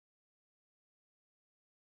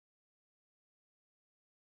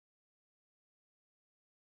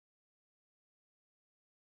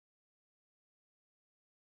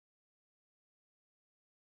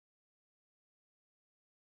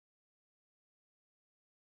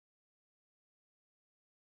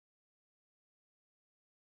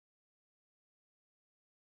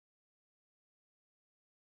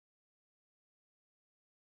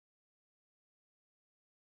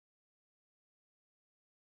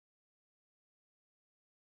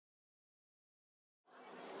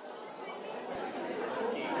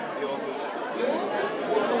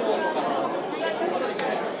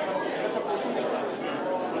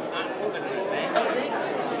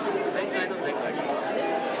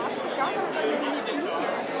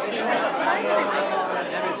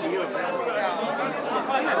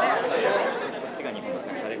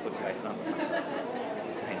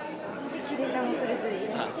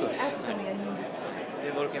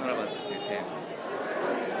Volcano Lovers to 10.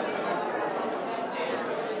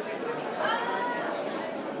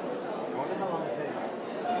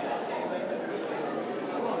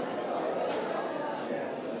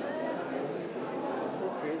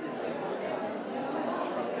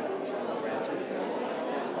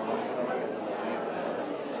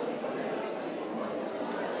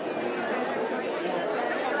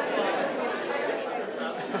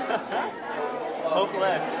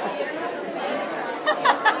 Hopeless.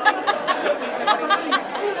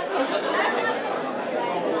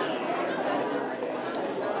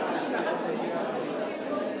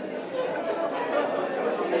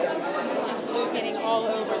 Getting all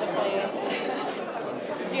over the place.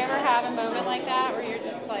 Do you ever have a moment like that where you're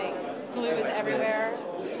just like, glue is everywhere?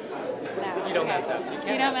 No. You don't mess up.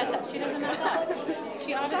 You don't mess up. She doesn't mess up.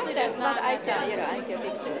 She obviously does not I mess can, up. I can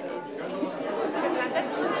fix it easily. Because at that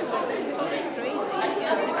time it was totally crazy.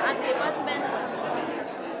 And the department was, like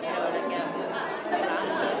a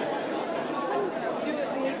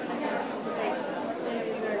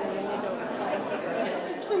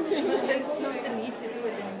There's not the need to do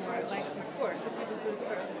it anymore like before. Some people do it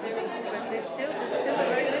for other reasons, but there's still a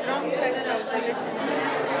very strong textile tradition.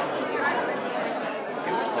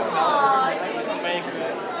 Make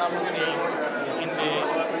some money in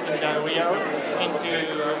the real into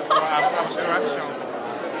abstraction.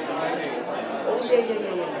 Oh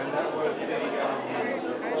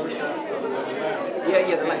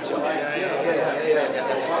yeah, the lecture. Yeah.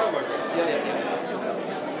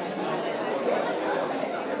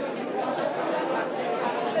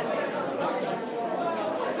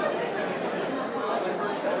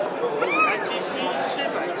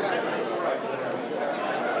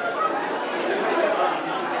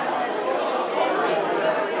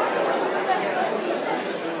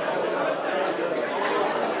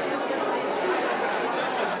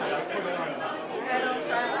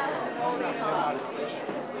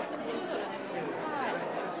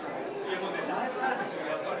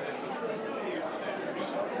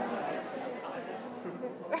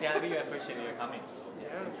 Yeah, I really appreciate your coming.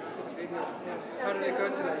 How did it go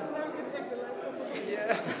today?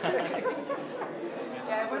 Yeah.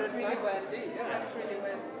 Yeah, it went really nice well. to see, yeah. It went really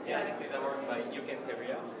well. Yeah, this is a work by Yuken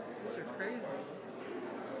Teruya. These are crazy.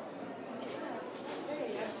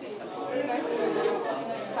 Nice to meet you.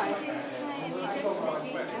 Bye.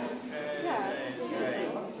 Yeah. Thank you very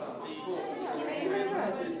much.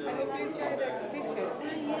 I hope you enjoy the exhibition.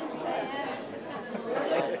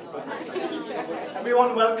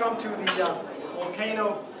 Everyone, welcome to the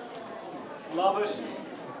Volcano Lovers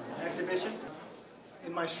exhibition.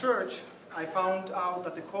 In my search, I found out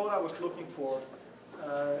that the quote I was looking for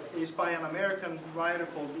is by an American writer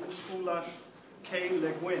called Ursula K.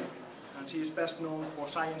 Le Guin, and she is best known for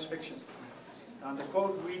science fiction. And the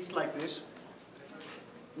quote reads like this: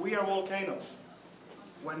 "We are volcanoes.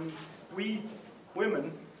 When we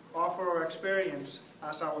women offer our experience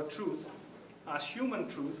as our truth, as human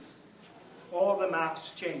truth, all the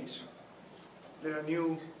maps change. There are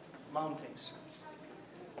new mountains."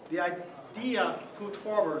 The idea put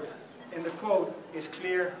forward in the quote is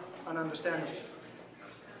clear and understandable.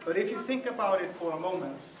 But if you think about it for a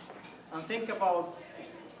moment, and think about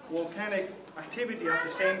volcanic activity at the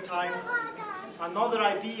same time, another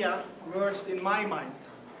idea emerged in my mind.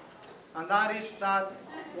 And that is that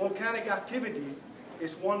volcanic activity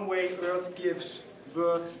is one way Earth gives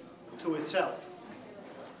birth to itself.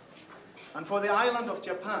 And for the island of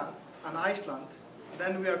Japan and Iceland,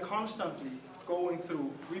 then we are constantly going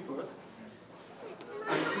through rebirth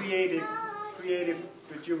and creative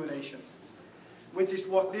rejuvenation, which is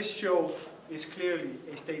what this show is clearly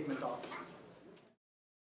a statement of.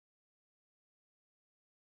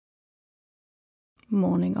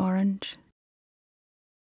 Morning orange,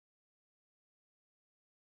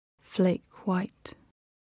 flake white,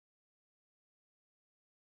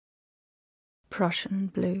 Prussian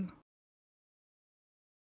blue,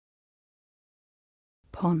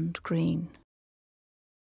 pond green,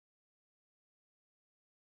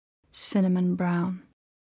 cinnamon brown,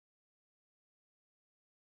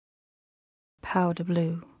 powder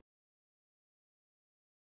blue,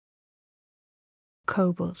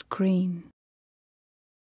 cobalt green,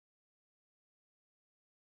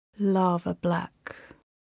 lava black,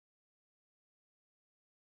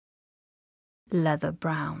 leather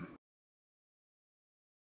brown,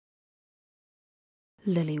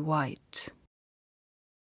 lily white,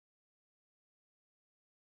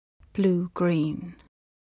 blue green,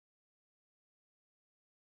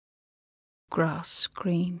 grass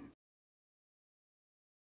green,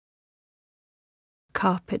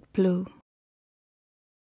 carpet blue,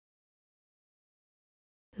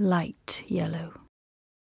 light yellow,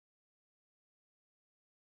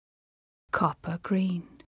 copper green,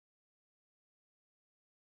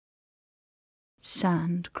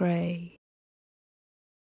 sand grey,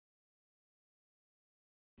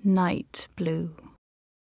 night blue,